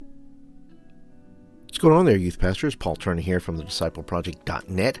going on there, youth pastors? Paul Turner here from the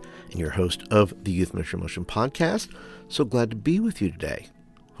discipleproject.net and your host of the Youth Ministry Motion podcast. So glad to be with you today.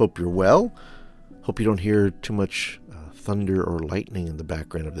 Hope you're well. Hope you don't hear too much thunder or lightning in the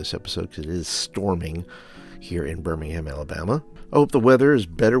background of this episode because it is storming here in Birmingham, Alabama. I hope the weather is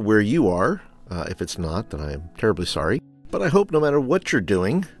better where you are. If it's not, then I am terribly sorry. But I hope no matter what you're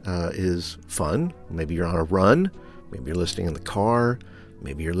doing is fun. Maybe you're on a run. Maybe you're listening in the car.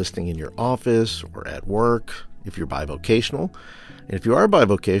 Maybe you're listening in your office or at work if you're bivocational. And if you are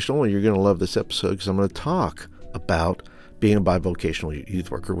bivocational, well, you're going to love this episode because I'm going to talk about being a bivocational youth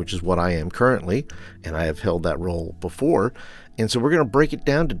worker, which is what I am currently, and I have held that role before. And so we're going to break it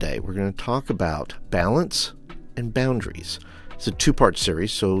down today. We're going to talk about balance and boundaries. It's a two-part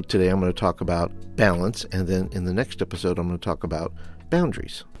series, so today I'm going to talk about balance, and then in the next episode I'm going to talk about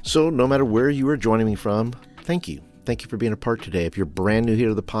boundaries. So no matter where you are joining me from, thank you. Thank you for being a part today. If you're brand new here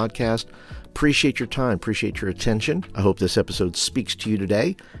to the podcast, appreciate your time, appreciate your attention. I hope this episode speaks to you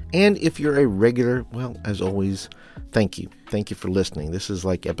today. And if you're a regular, well, as always, thank you. Thank you for listening. This is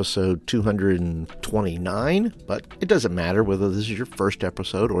like episode 229, but it doesn't matter whether this is your first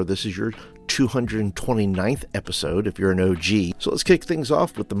episode or this is your 229th episode if you're an OG. So let's kick things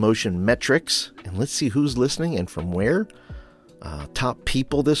off with the motion metrics, and let's see who's listening and from where. Top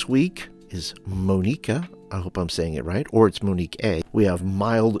people this week is Monica. I hope I'm saying it right, or it's Monique A. We have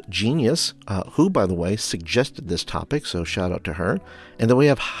Mild Genius, who, by the way, suggested this topic, so shout out to her. And then we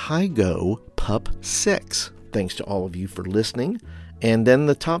have Hygo Pup 6. Thanks to all of you for listening. And then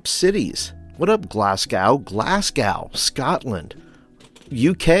the top cities. What up, Glasgow, Scotland,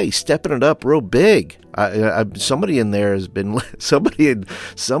 UK, stepping it up real big. Somebody in there has been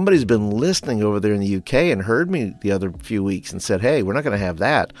somebody's been listening over there in the UK and heard me the other few weeks and said, hey, we're not going to have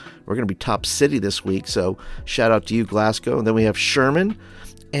that. We're going to be top city this week. So shout out to you, Glasgow. And then we have Sherman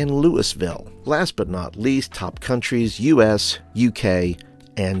and Louisville. Last but not least, top countries, US, UK,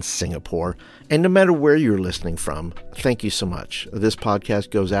 and Singapore. And no matter where you're listening from, thank you so much. This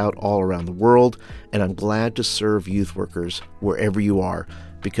podcast goes out all around the world, and I'm glad to serve youth workers wherever you are,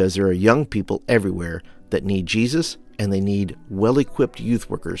 because there are young people everywhere that need Jesus, and they need well-equipped youth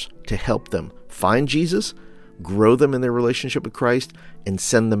workers to help them find Jesus, grow them in their relationship with Christ, and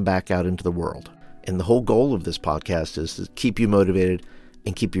send them back out into the world. And the whole goal of this podcast is to keep you motivated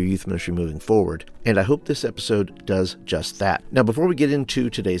and keep your youth ministry moving forward. And I hope this episode does just that. Now, before we get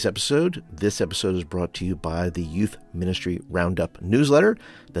into today's episode, this episode is brought to you by the Youth Ministry Roundup newsletter.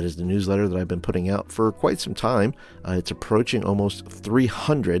 That is the newsletter that I've been putting out for quite some time. It's approaching almost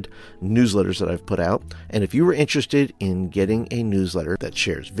 300 newsletters that I've put out. And if you were interested in getting a newsletter that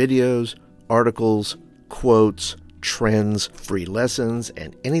shares videos, articles, quotes, trends, free lessons,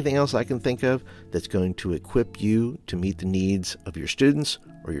 and anything else I can think of that's going to equip you to meet the needs of your students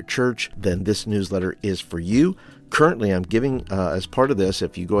or your church, then this newsletter is for you. Currently, I'm giving, as part of this,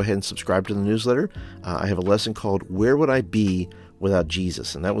 if you go ahead and subscribe to the newsletter, I have a lesson called Where Would I Be Without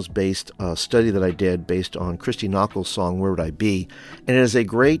Jesus? And that was based a study that I did based on Christy Knockel's song, Where Would I Be? And it is a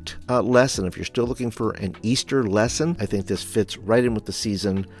great lesson. If you're still looking for an Easter lesson, I think this fits right in with the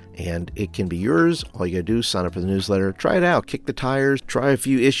season, and it can be yours. All you gotta do is sign up for the newsletter, try it out, kick the tires, try a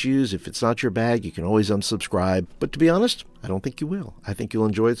few issues. If it's not your bag, you can always unsubscribe. But to be honest, I don't think you will. I think you'll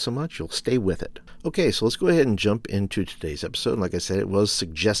enjoy it so much, you'll stay with it. Okay, so let's go ahead and jump into today's episode. Like I said, it was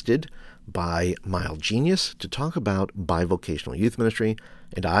suggested by Mild Genius to talk about bivocational youth ministry,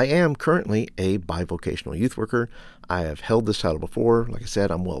 and I am currently a bivocational youth worker. I have held this title before. Like I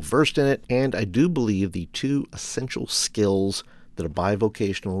said, I'm well versed in it, and I do believe the two essential skills that a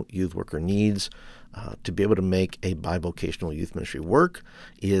bivocational youth worker needs to be able to make a bivocational youth ministry work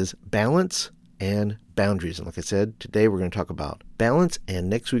is balance and boundaries. And like I said, today we're going to talk about balance, and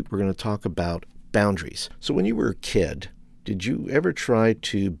next week we're going to talk about boundaries. So when you were a kid, did you ever try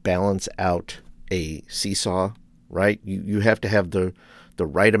to balance out a seesaw, right? You have to have the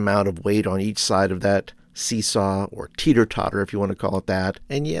right amount of weight on each side of that seesaw, or teeter-totter if you want to call it that.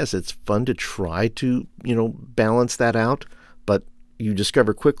 And yes, it's fun to try to, balance that out, but you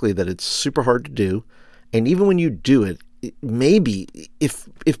discover quickly that it's super hard to do. And even when you do it, maybe if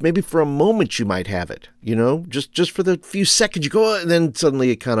maybe for a moment you might have it, just for the few seconds you go, and then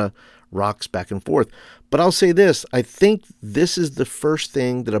suddenly it kind of rocks back and forth. But I'll say this, I think this is the first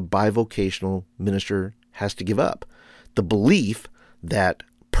thing that a bivocational minister has to give up. The belief that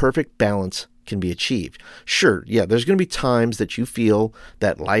perfect balance can be achieved. Sure, yeah, there's going to be times that you feel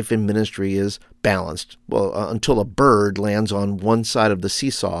that life in ministry is balanced, until a bird lands on one side of the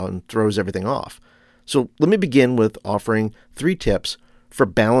seesaw and throws everything off. So let me begin with offering 3 tips for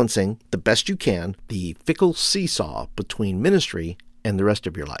balancing the best you can the fickle seesaw between ministry and the rest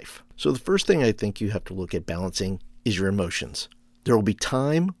of your life. So the first thing I think you have to look at balancing is your emotions. There will be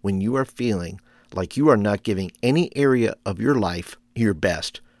time when you are feeling like you are not giving any area of your life your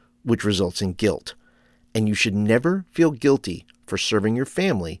best, which results in guilt. And you should never feel guilty for serving your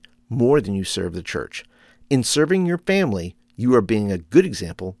family more than you serve the church. In serving your family, you are being a good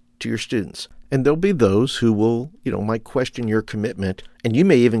example to your students. And there'll be those who will, might question your commitment, and you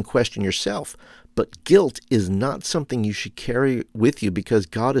may even question yourself. But guilt is not something you should carry with you, because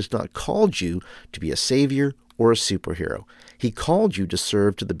God has not called you to be a savior or a superhero. He called you to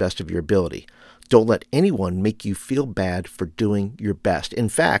serve to the best of your ability. Don't let anyone make you feel bad for doing your best. In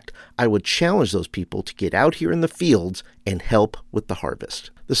fact, I would challenge those people to get out here in the fields and help with the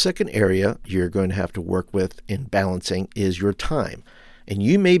harvest. The second area you're going to have to work with in balancing is your time. And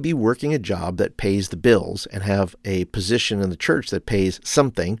you may be working a job that pays the bills and have a position in the church that pays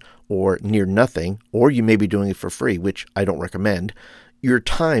something or near nothing, or you may be doing it for free, which I don't recommend. Your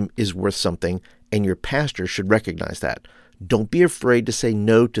time is worth something, and your pastor should recognize that. Don't be afraid to say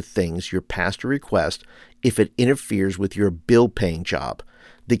no to things your pastor requests if it interferes with your bill-paying job.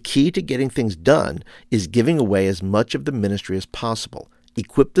 The key to getting things done is giving away as much of the ministry as possible.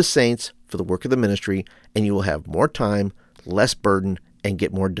 Equip the saints for the work of the ministry, and you will have more time, less burden, and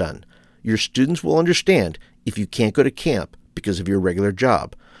get more done. Your students will understand if you can't go to camp because of your regular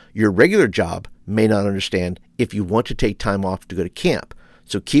job. Your regular job may not understand if you want to take time off to go to camp.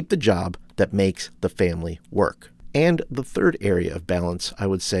 So keep the job that makes the family work. And the third area of balance, I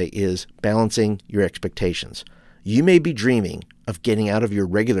would say, is balancing your expectations. You may be dreaming of getting out of your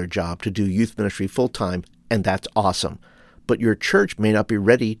regular job to do youth ministry full-time, and that's awesome. But your church may not be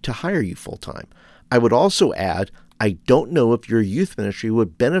ready to hire you full-time. I would also add, I don't know if your youth ministry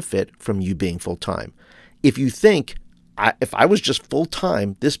would benefit from you being full-time. If you think, if I was just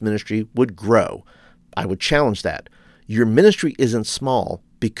full-time, this ministry would grow, I would challenge that. Your ministry isn't small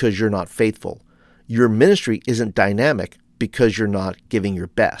because you're not faithful. Your ministry isn't dynamic because you're not giving your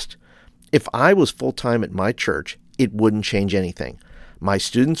best. If I was full-time at my church, it wouldn't change anything. My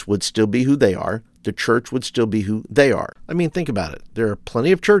students would still be who they are. The church would still be who they are. I mean, think about it. There are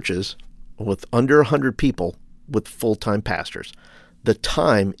plenty of churches with under 100 people with full-time pastors. The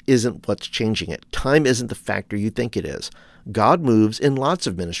time isn't what's changing it. Time isn't the factor you think it is. God moves in lots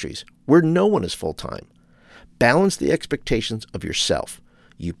of ministries where no one is full-time. Balance the expectations of yourself.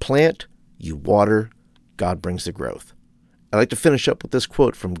 You plant, you water, God brings the growth. I'd like to finish up with this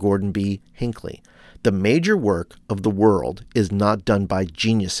quote from Gordon B. Hinckley. The major work of the world is not done by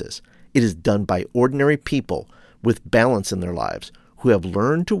geniuses. It is done by ordinary people with balance in their lives who have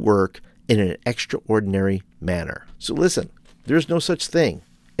learned to work in an extraordinary manner. So listen, there's no such thing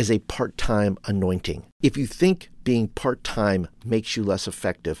as a part-time anointing. If you think being part-time makes you less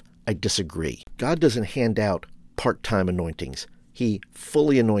effective, I disagree. God doesn't hand out part-time anointings. He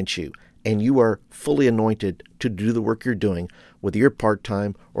fully anoints you, and you are fully anointed to do the work you're doing, whether you're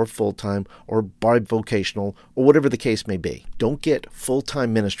part-time or full-time or bivocational or whatever the case may be. Don't get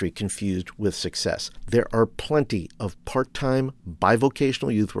full-time ministry confused with success. There are plenty of part-time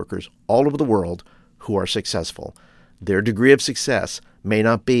bivocational youth workers all over the world who are successful. Their degree of success may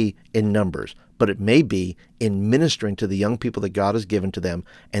not be in numbers, but it may be in ministering to the young people that God has given to them,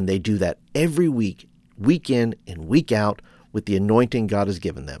 and they do that every week, week in and week out, with the anointing God has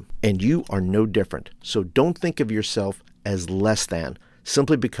given them. And you are no different. So don't think of yourself as less than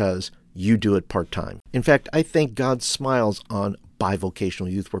simply because you do it part-time. In fact, I think God smiles on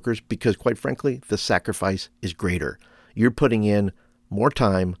bivocational youth workers because, quite frankly, the sacrifice is greater. You're putting in more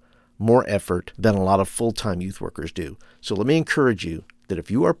time, more effort than a lot of full-time youth workers do. So let me encourage you that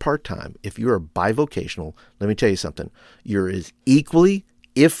if you are part-time, if you are bivocational, let me tell you something. You're as equally,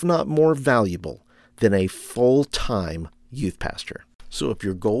 if not more valuable than a full-time youth pastor. So if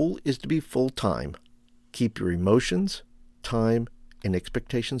your goal is to be full-time, keep your emotions, time, and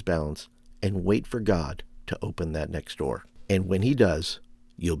expectations balanced, and wait for God to open that next door. And when He does,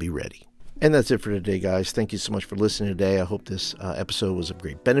 you'll be ready. And that's it for today, guys. Thank you so much for listening today. I hope this episode was of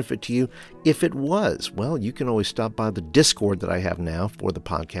great benefit to you. If it was, well, you can always stop by the Discord that I have now for the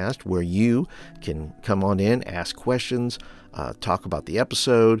podcast, where you can come on in, ask questions, talk about the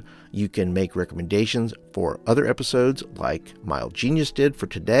episode. You can make recommendations for other episodes like Mild Genius did for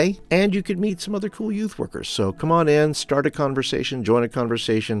today, and you can meet some other cool youth workers. So come on in, start a conversation, join a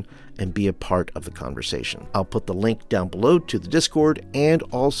conversation, and be a part of the conversation. I'll put the link down below to the Discord and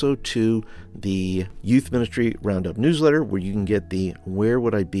also to the Youth Ministry Roundup newsletter, where you can get the Where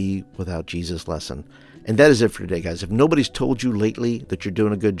Would I Be Without Jesus lesson. And that is it for today, guys. If nobody's told you lately that you're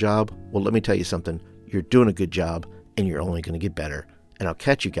doing a good job, well, let me tell you something. You're doing a good job, and you're only going to get better. And I'll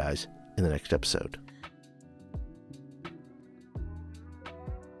catch you guys in the next episode.